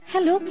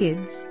Hello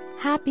kids,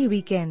 happy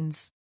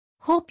weekends.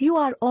 Hope you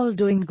are all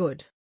doing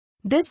good.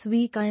 This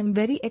week I am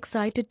very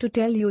excited to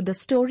tell you the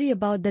story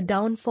about the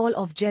downfall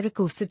of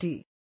Jericho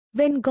city.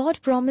 When God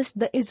promised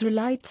the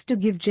Israelites to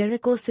give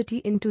Jericho city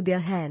into their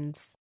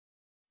hands.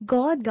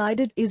 God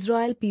guided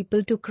Israel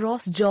people to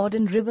cross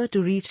Jordan River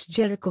to reach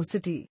Jericho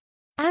city.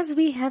 As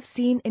we have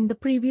seen in the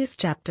previous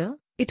chapter,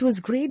 it was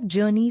great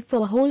journey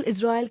for whole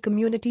Israel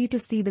community to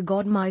see the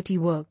God mighty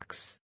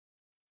works.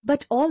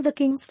 But all the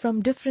kings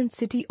from different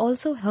city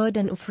also heard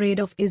and afraid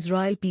of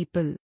Israel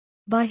people.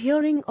 By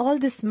hearing all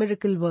this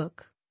miracle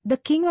work, the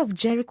king of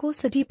Jericho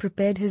city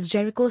prepared his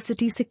Jericho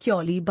city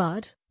securely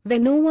barred, where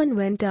no one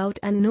went out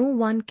and no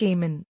one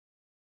came in.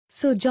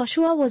 So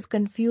Joshua was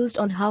confused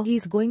on how he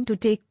is going to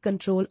take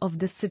control of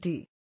this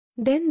city.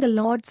 Then the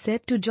Lord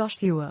said to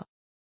Joshua,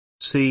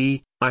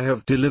 "See, I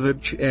have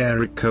delivered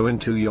Jericho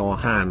into your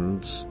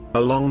hands,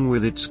 along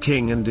with its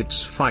king and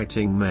its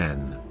fighting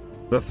men.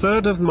 The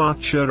third of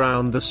march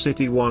around the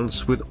city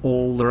once with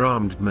all the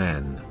armed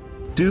men.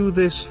 Do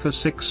this for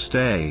 6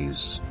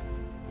 days.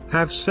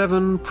 Have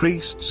 7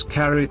 priests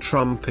carry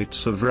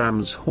trumpets of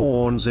ram's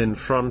horns in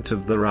front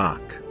of the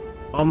ark.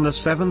 On the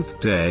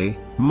 7th day,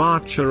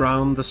 march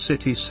around the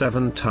city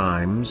 7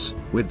 times,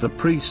 with the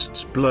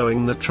priests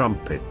blowing the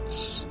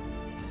trumpets.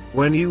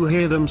 When you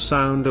hear them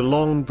sound a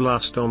long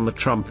blast on the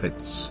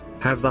trumpets,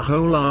 have the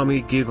whole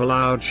army give a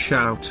loud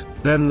shout,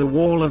 then the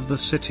wall of the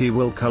city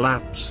will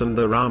collapse and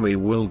the army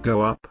will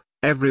go up,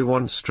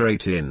 everyone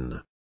straight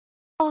in."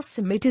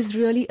 Awesome! It is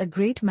really a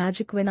great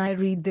magic when I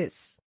read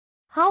this.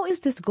 How is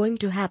this going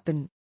to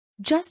happen?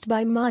 Just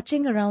by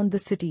marching around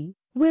the city,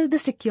 will the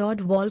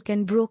secured wall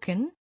can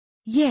broken?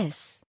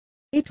 Yes,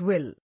 it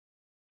will.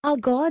 Our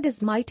God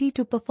is mighty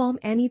to perform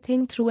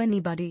anything through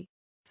anybody.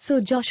 So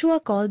Joshua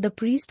called the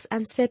priests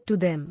and said to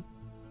them,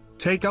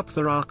 "Take up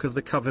the ark of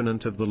the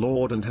covenant of the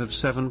Lord and have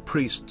 7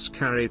 priests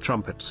carry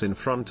trumpets in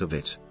front of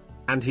it."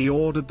 And he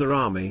ordered the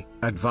army,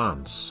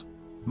 "Advance.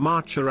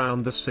 March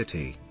around the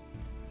city,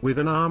 with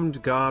an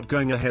armed guard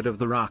going ahead of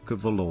the ark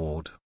of the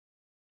Lord."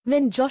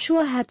 When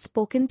Joshua had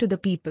spoken to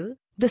the people,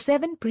 the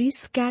 7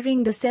 priests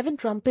carrying the 7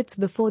 trumpets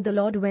before the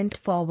Lord went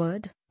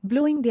forward,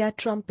 blowing their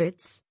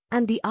trumpets,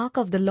 and the ark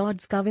of the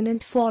Lord's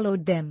covenant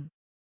followed them.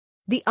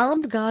 The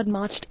armed guard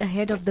marched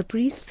ahead of the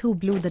priests who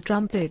blew the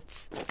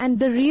trumpets, and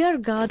the rear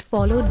guard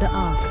followed the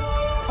ark.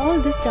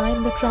 All this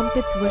time the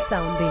trumpets were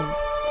sounding.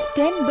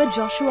 10 But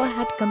Joshua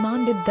had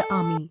commanded the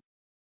army,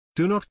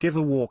 "Do not give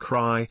a war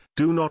cry,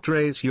 do not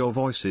raise your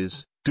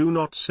voices, do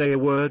not say a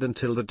word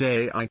until the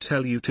day I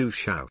tell you to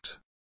shout.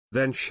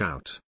 Then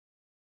shout."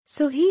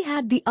 So he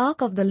had the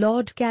ark of the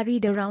Lord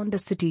carried around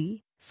the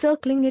city,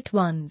 circling it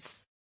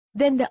once.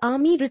 Then the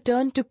army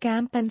returned to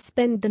camp and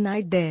spent the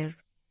night there.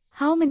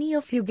 How many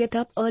of you get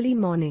up early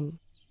morning?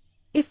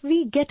 If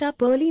we get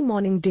up early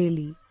morning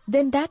daily,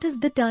 then that is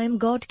the time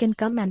God can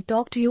come and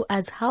talk to you,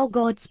 as how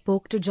God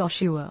spoke to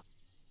Joshua.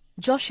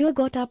 Joshua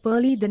got up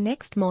early the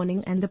next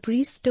morning and the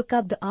priests took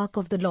up the ark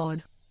of the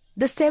Lord.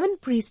 The 7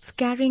 priests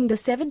carrying the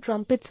 7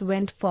 trumpets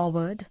went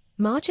forward,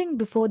 marching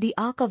before the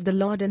ark of the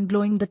Lord and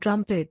blowing the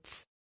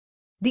trumpets.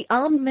 The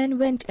armed men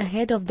went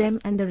ahead of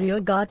them and the rear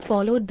guard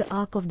followed the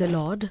ark of the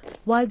Lord,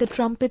 while the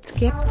trumpets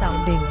kept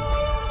sounding.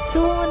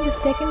 So on the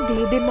 2nd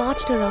day they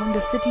marched around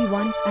the city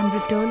once and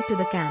returned to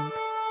the camp.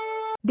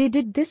 They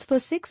did this for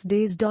 6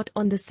 days.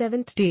 On the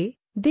 7th day,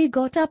 they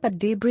got up at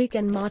daybreak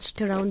and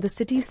marched around the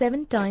city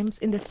 7 times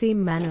in the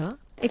same manner,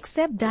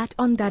 except that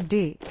on that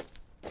day,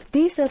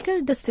 they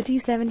circled the city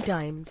 7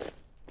 times.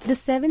 The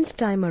 7th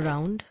time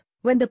around,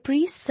 when the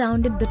priests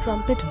sounded the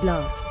trumpet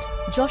blast,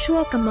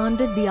 Joshua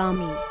commanded the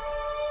army,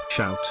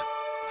 "Shout!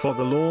 For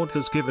the Lord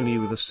has given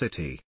you the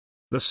city.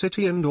 The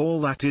city and all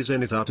that is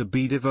in it are to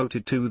be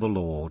devoted to the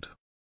Lord.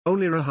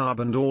 Only Rahab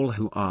and all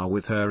who are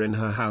with her in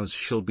her house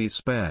shall be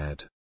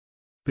spared,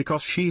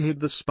 because she hid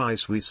the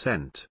spice we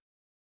sent."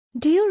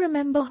 Do you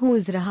remember who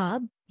is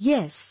Rahab?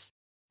 Yes.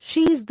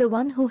 She is the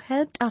one who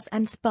helped us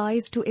and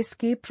spies to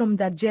escape from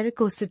that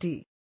Jericho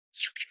city.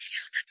 You can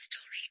hear that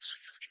story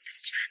also in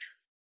this channel.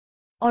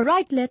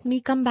 Alright, let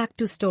me come back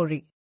to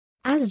story.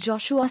 As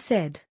Joshua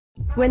said,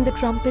 when the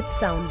trumpets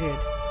sounded,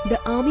 the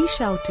army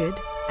shouted,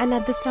 and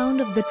at the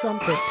sound of the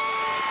trumpet,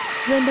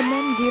 when the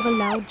men gave a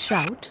loud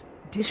shout,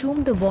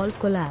 dishoom, the wall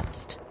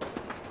collapsed.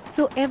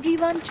 So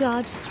everyone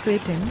charged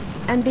straight in,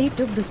 and they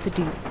took the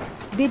city.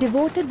 They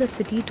devoted the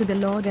city to the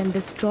Lord and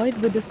destroyed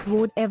with the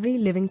sword every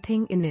living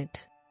thing in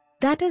it.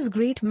 That is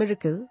great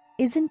miracle,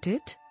 isn't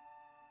it?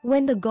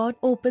 When the God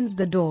opens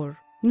the door,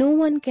 no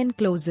one can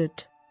close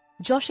it.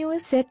 Joshua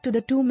said to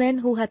the 2 men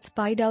who had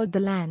spied out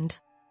the land,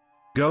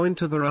 "Go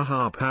into the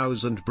Rahab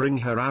house and bring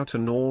her out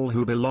and all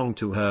who belong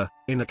to her,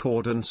 in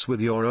accordance with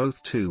your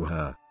oath to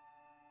her."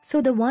 So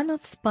the one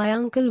of spy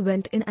uncle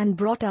went in and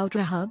brought out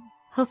Rahab,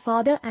 her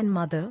father and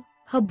mother,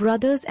 her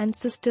brothers and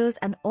sisters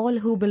and all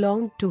who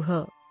belonged to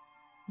her.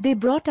 They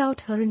brought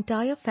out her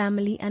entire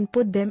family and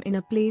put them in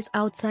a place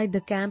outside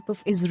the camp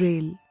of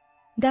Israel.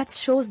 That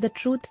shows the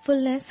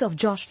truthfulness of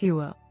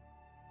Joshua.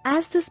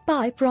 As the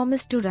spy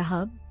promised to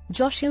Rahab,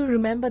 Joshua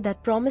remembered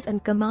that promise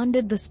and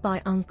commanded the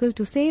spy uncle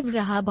to save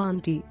Rahab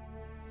auntie.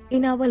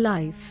 In our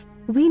life,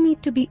 we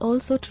need to be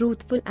also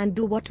truthful and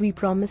do what we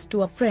promise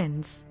to our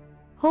friends.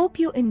 Hope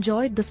you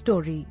enjoyed the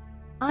story.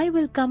 I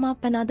will come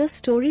up another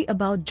story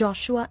about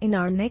Joshua in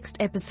our next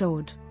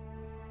episode.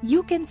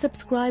 You can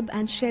subscribe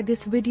and share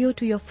this video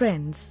to your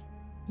friends.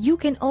 You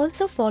can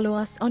also follow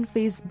us on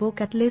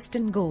Facebook at List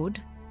and God.